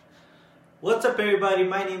What's up everybody,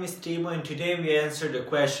 my name is Timo and today we answer the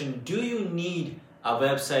question, do you need a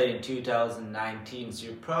website in 2019? So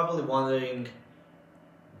you're probably wondering,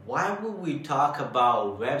 why would we talk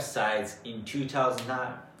about websites in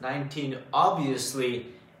 2019? Obviously,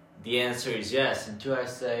 the answer is yes. Until I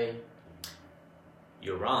say,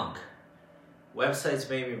 you're wrong. Websites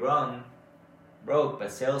made me broke,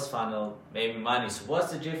 but sales funnel made me money. So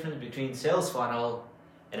what's the difference between sales funnel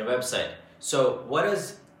and a website? So what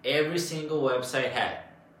does every single website have?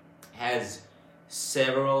 Has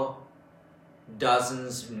several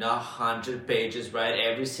dozens, not 100 pages, right?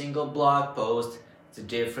 Every single blog post, it's a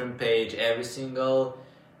different page. Every single,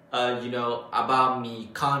 about me,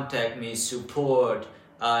 contact me, support,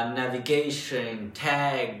 navigation,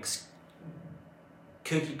 tags,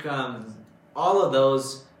 cookie crumbs, all of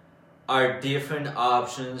those are different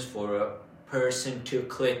options for a person to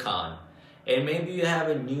click on. And maybe you have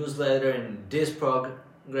a newsletter in this program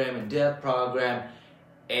and that program,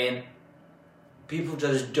 and people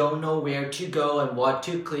just don't know where to go and what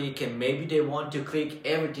to click, and maybe they want to click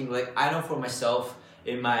everything. Like I know for myself,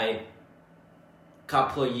 in my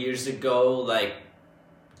couple of years ago, like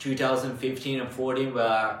 2015 and 14, where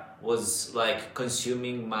I was like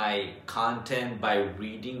consuming my content by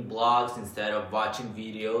reading blogs instead of watching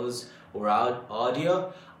videos or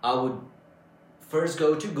audio, I would first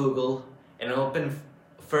go to Google and open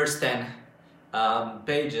first 10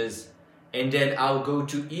 pages, and then I'll go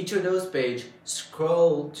to each of those pages,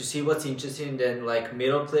 scroll to see what's interesting, then like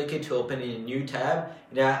middle click it to open in a new tab,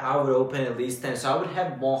 and then I would open at least 10. So I would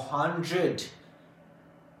have 100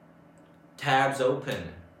 tabs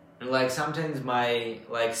open, and like sometimes my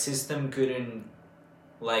like system couldn't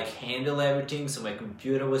like handle everything, so my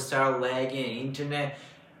computer would start lagging, internet.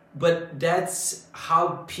 But that's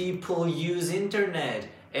how people use internet,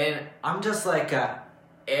 and I'm just like a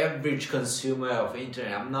average consumer of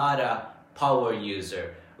internet. I'm not a power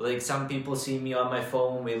user. Like some people see me on my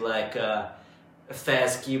phone with like a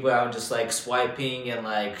fast keyboard. I'm just like swiping and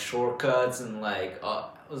like shortcuts and like I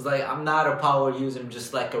was like, I'm not a power user. I'm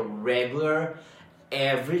just like a regular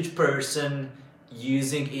average person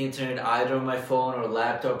using internet either on my phone or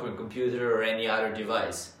laptop or computer or any other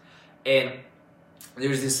device. And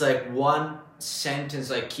there's this like one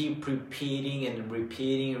sentence I keep repeating and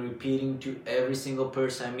repeating to every single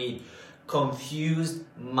person I meet. Confused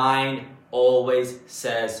mind always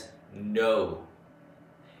says no.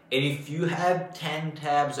 And if you have 10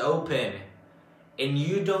 tabs open and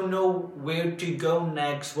you don't know where to go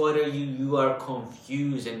next, what are you are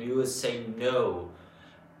confused and you will say no.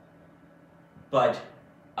 But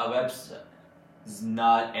a website is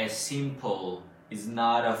not as simple. It's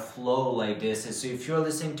not a flow like this. And so if you're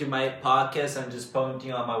listening to my podcast, I'm just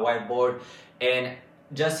pointing on my whiteboard, and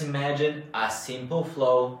just imagine a simple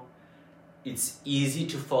flow. It's easy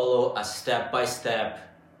to follow, a step by step.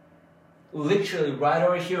 Literally right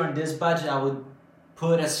over here on this button, I would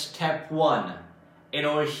put a step 1. And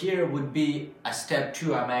over here would be a step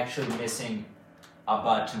 2. I'm actually missing a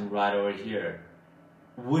button right over here.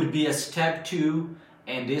 Would be a step 2.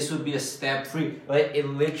 And this would be a step 3, right? It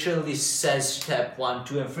literally says step 1,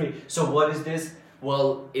 2, and 3. So what is this?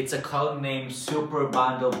 Well, it's a code named Super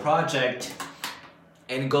Bundle Project,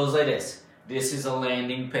 and it goes like this. This is a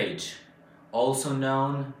landing page, also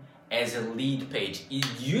known as a lead page.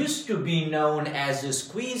 It used to be known as a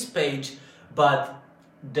squeeze page, but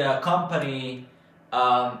the company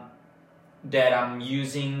that I'm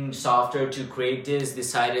using software to create this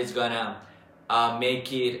decided it's gonna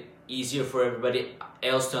make it easier for everybody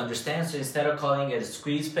else to understand. So instead of calling it a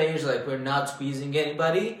squeeze page, like we're not squeezing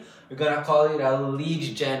anybody, we're gonna call it a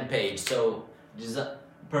lead gen page. So the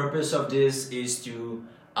purpose of this is to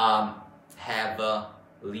have a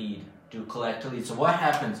lead, to collect a lead. So what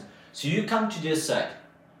happens? So you come to this site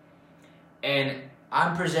and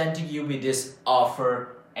I'm presenting you with this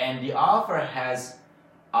offer, and the offer has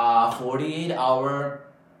 48-hour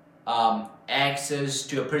access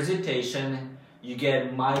to a presentation. You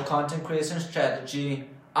get my content creation strategy,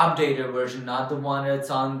 updated version, not the one that's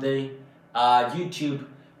on the YouTube.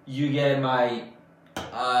 You get my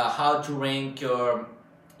how to rank your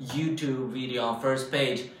YouTube video on first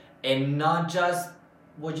page, and not just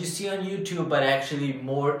what you see on YouTube, but actually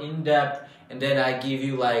more in depth. And then I give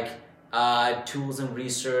you like tools and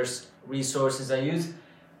resources I use,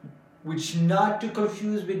 which not to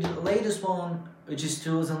confuse with the latest one, which is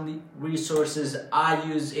tools and resources I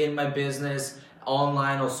use in my business,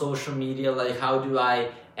 online or social media. Like how do I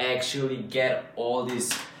actually get all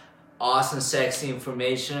this awesome sexy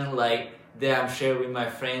information like that I'm sharing with my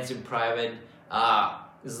friends in private.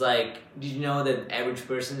 It's like, did you know that average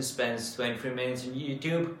person spends 23 minutes on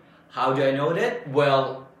YouTube? How do I know that?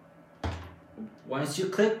 Well, once you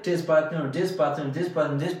click this button or this button, this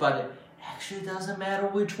button, this button, actually doesn't matter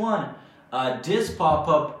which one. This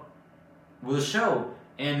pop-up will show,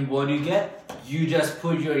 and what do you get? You just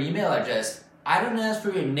put your email address. I don't ask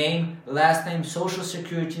for your name, last name, social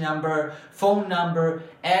security number, phone number,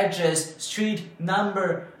 address, street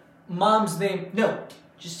number, mom's name. No,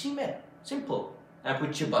 just email. Simple. I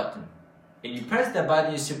put your button. And you press that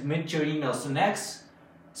button, you submit your email. So next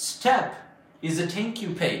step is a thank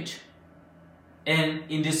you page. And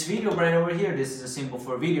in this video right over here, this is a simple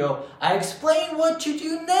for video, I explain what to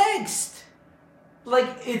do next. Like,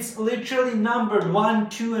 it's literally numbered 1,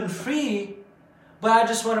 2, and 3, but I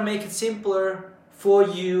just want to make it simpler for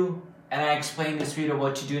you, and I explain this video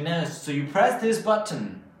what to do next. So you press this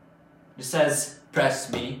button, it says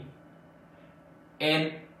press me,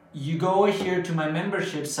 and you go over here to my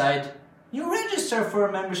membership site, you register for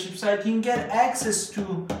a membership site, you can get access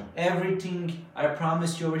to everything I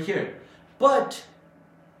promised you over here. But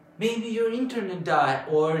maybe your internet died,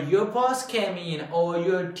 or your boss came in, or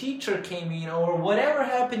your teacher came in, or whatever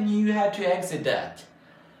happened, you had to exit that.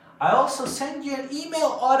 I also send you an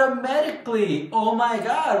email automatically. Oh my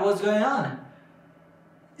God, what's going on?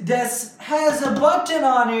 This has a button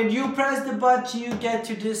on it. You press the button, you get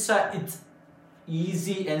to this site. It's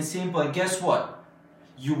easy and simple. And guess what?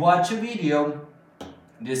 You watch a video.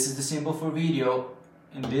 This is the symbol for video.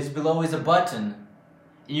 And this below is a button.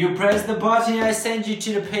 You press the button, I send you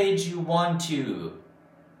to the page you want to.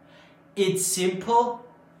 It's simple,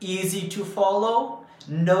 easy to follow,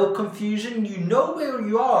 no confusion. You know where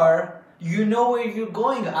you are, you know where you're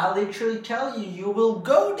going. I'll literally tell you, you will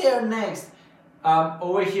go there next.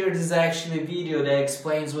 Over here, this is actually a video that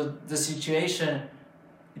explains what the situation.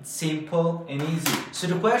 It's simple and easy. So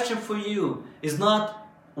the question for you is not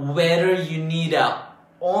whether you need an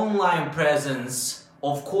online presence.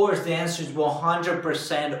 Of course, the answer is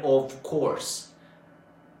 100% of course.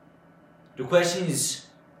 The question is,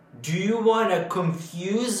 do you want a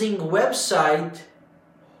confusing website,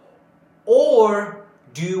 or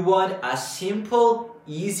do you want a simple,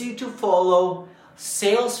 easy to follow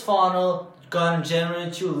sales funnel gonna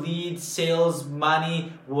generate you leads, sales,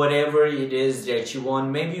 money, whatever it is that you want?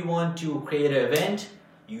 Maybe you want to create an event.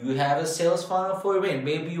 You have a sales funnel for event.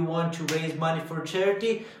 Maybe you want to raise money for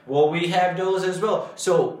charity. Well, we have those as well.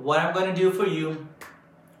 So what I'm going to do for you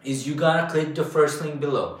is you got to click the first link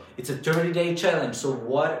below. It's a 30-day challenge. So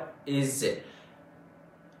what is it?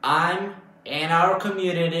 I'm and our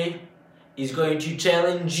community is going to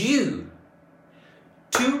challenge you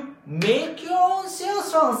to make your own sales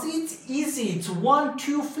funnels. It's easy. It's 1,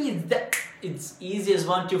 2, 3. It's easy as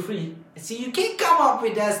 1, 2, 3. See, you can't come up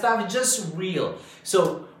with that stuff. It's just real.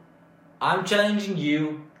 So I'm challenging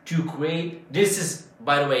you to create. This is,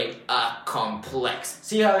 by the way, a complex.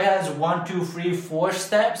 See how it has 1, 2, 3, 4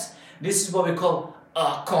 steps? This is what we call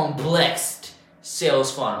a complex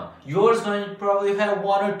sales funnel. Yours is going to probably have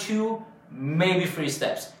 1 or 2, maybe 3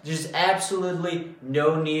 steps. There's absolutely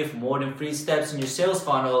no need for more than 3 steps in your sales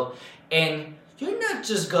funnel, and you're not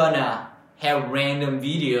just gonna have random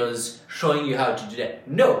videos showing you how to do that.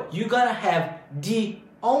 No, you're gonna have the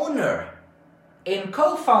owner and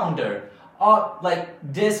co-founder of like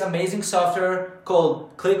this amazing software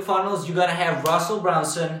called ClickFunnels. You're gonna have Russell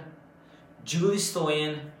Brunson, Julie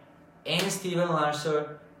Stoyan, and Steven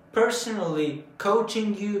Larser personally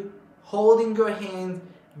coaching you, holding your hand,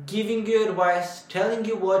 giving you advice, telling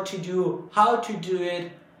you what to do, how to do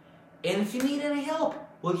it. And if you need any help,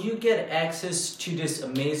 well, you get access to this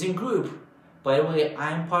amazing group. By the way,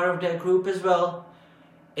 I'm part of that group as well.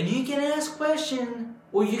 And you can ask questions,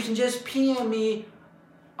 or you can just PM me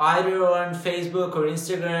either on Facebook or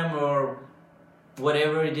Instagram or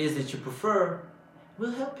whatever it is that you prefer.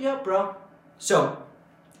 We'll help you out, bro. So,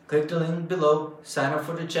 click the link below, sign up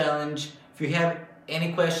for the challenge. If you have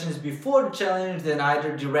any questions before the challenge, then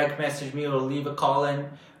either direct message me or leave a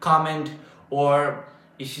comment, or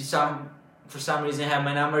if you for some reason have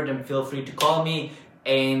my number, then feel free to call me.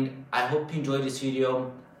 And I hope you enjoyed this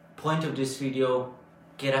video. Point of this video,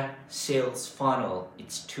 get a sales funnel.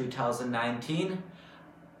 It's 2019.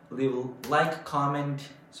 Leave a like, comment,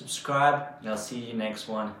 subscribe, and I'll see you next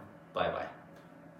one. Bye bye.